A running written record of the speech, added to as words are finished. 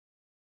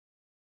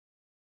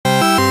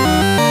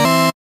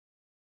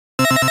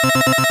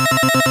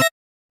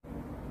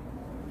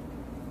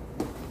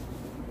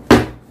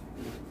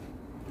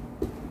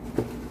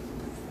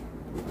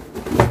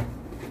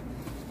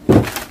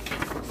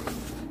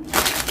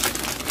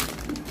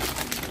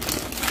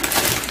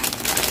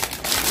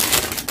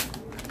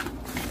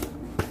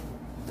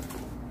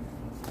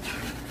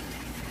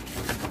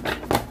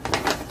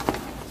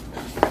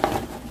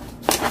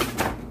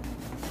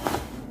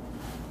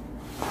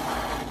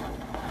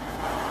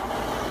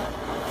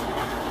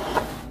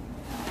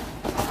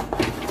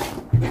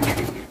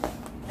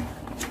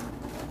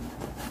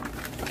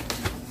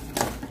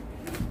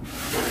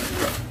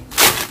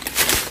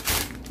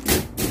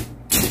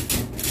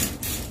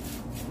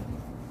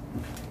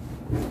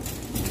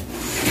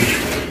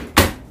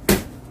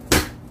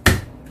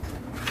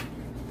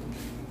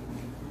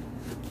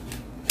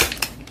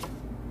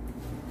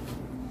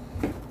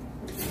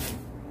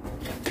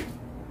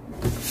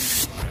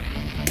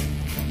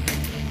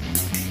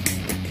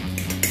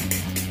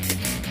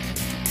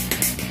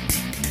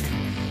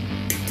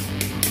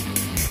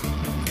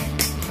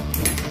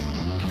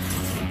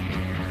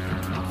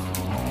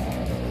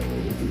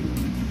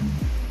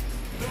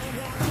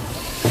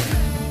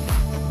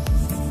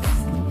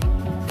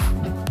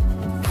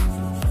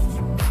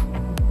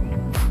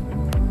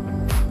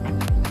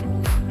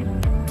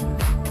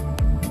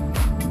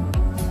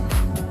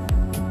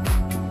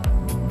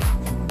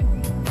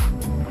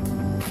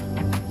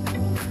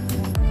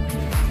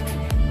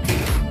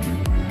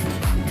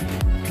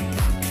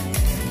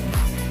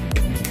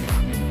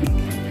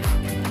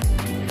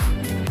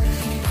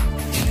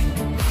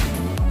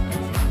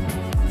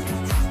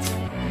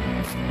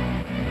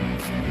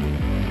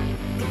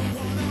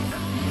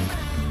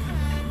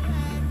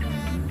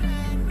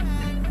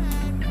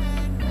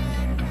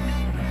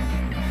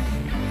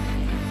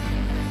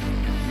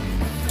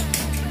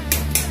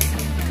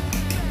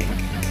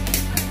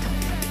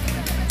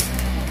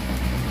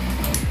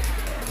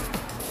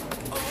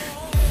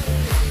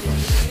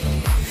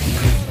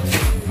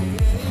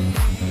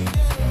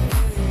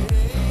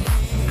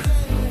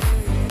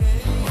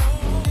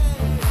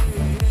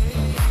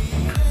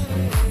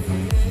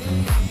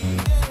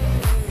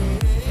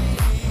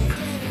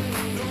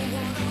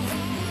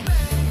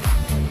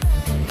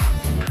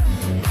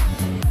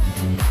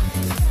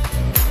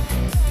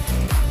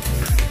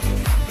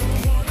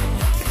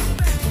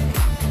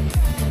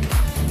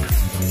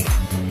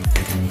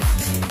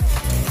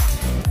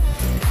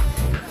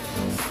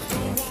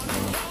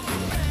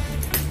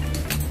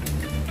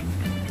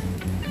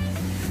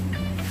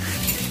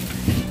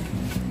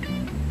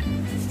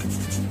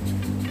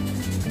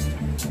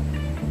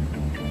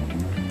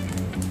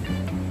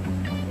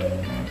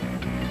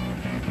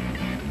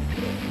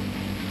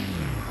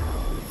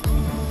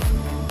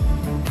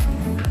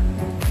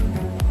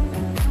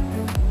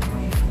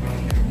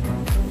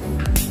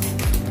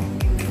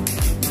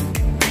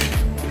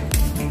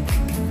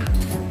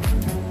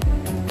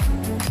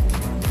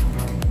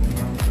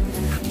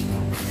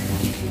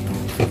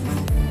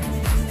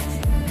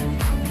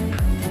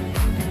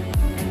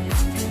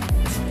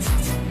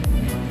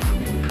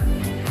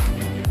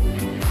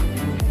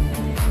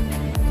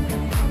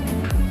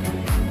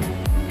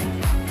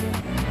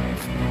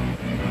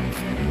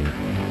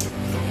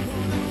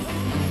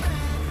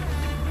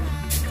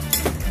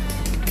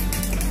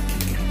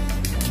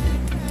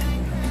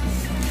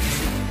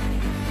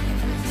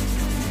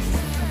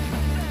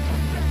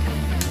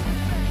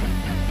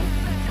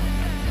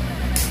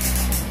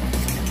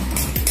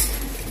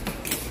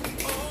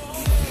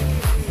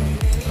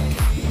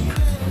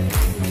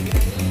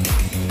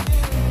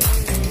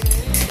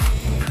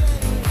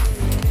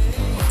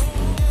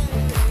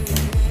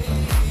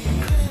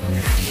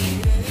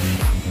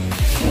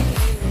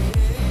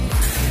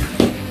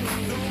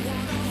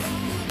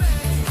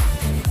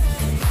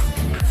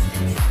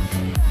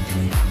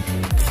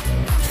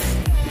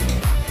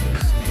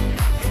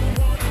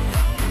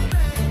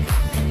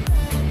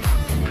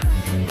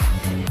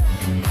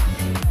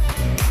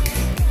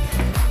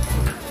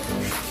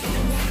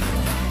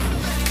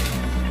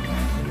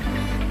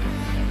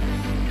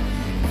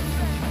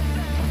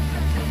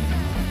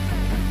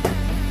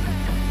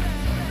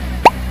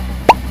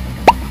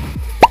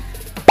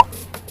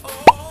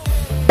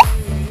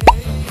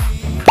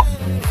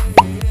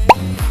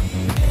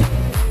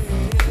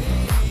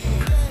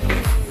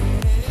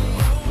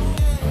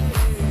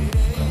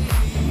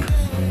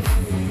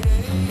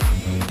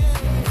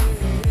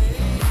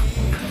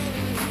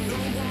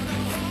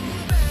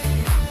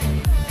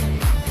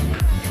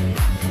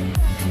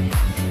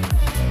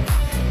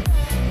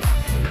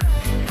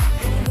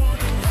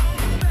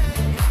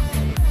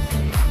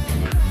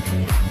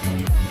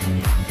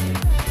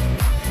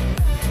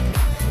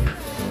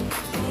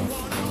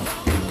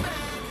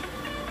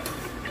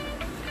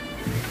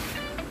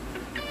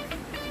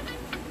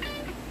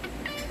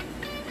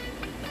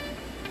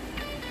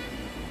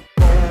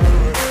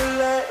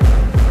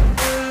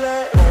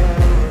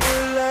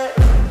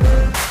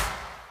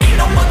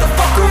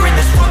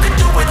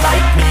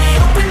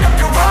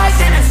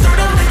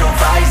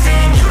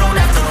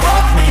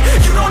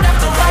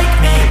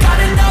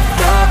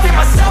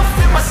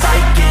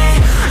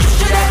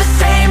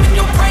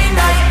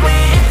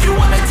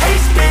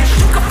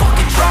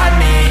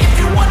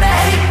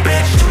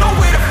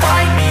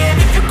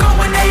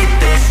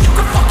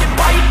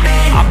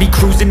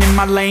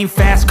my lane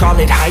fast, call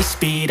it high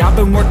speed. I've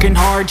been working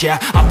hard, yeah,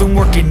 I've been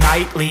working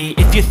nightly.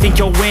 If you think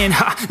you'll win,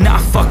 ha,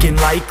 not fucking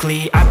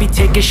likely. I be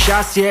taking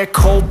shots, yeah,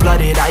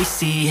 cold-blooded,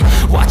 icy.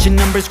 Watching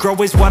numbers grow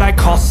is what I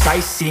call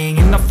sightseeing.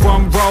 In the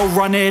front row,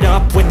 run it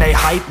up when they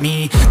hype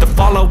me. The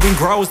following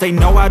grows, they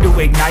know how to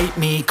ignite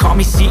me. Call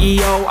me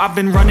CEO, I've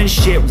been running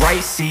shit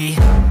right, see.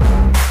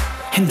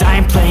 And I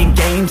ain't playing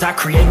games, I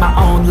create my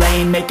own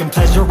lane, making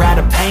pleasure out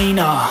of pain,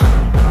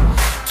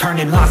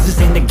 turning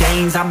losses into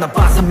gains. I'm the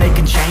boss, I'm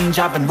making change.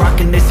 I've been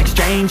rocking this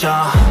exchange,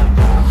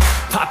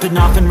 popping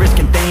off and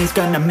risking things.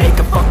 Gonna make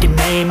a fucking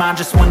name, I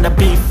just wanna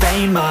be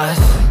famous.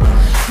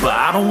 But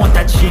I don't want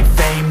that cheap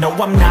fame, no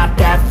I'm not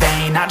that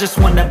vain. I just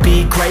wanna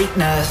be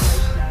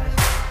greatness.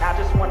 I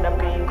just wanna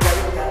be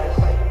greatness.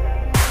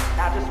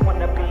 I just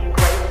wanna be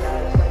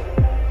greatness.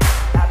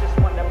 I just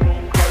wanna be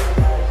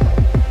greatness.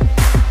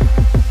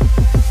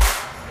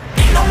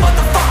 Ain't no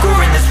motherfucker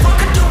in this world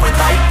could do it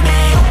like me.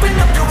 Open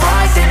up your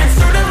eyes and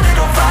insert a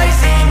little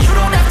rising. You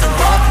don't have to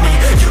love me,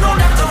 you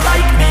don't have to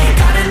like me.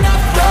 Got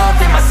enough love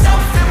in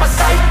myself, in my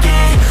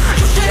psyche.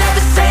 You should have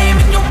the same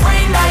in your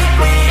brain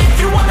nightly. If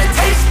you wanna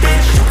taste,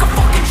 bitch, you can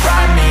fucking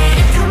try me.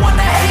 If you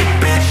wanna hate,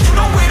 bitch, you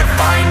know where to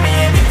find me.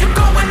 And if you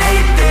go and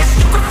hate this,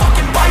 you can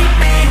fucking bite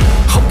me.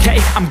 Okay,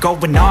 I'm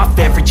going off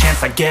every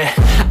chance I get.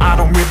 I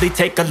don't really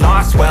take a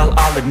loss, well,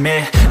 I'll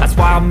admit. That's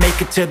why I'll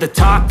make it to the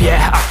top,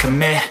 yeah, I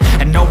commit.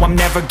 And no, I'm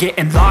never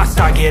getting lost,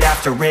 I get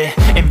after it.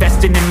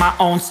 Investing in my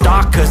own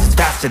stock, cause it's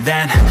faster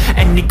than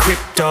any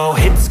crypto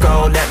hits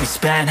go, let me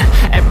spend.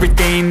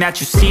 Everything that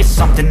you see is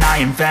something I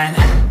invent.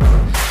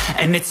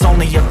 And it's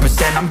only a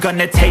percent. I'm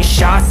gonna take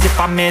shots. If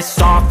I miss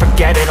all,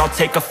 forget it. I'll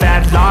take a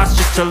fat loss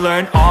just to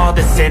learn all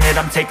that's in it.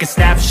 I'm taking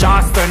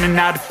snapshots, learning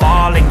how to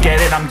fall and get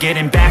it. I'm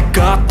getting back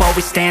up,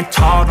 always stand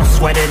tall, don't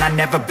sweat it. I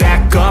never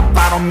back up,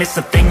 I don't miss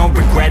a thing or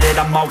regret it.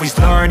 I'm always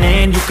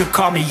learning, you could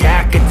call me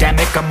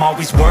academic. I'm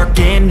always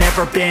working,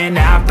 never been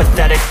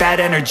apathetic. That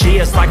energy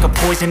is like a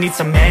poison, needs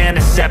some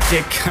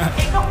antiseptic.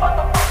 Ain't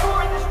no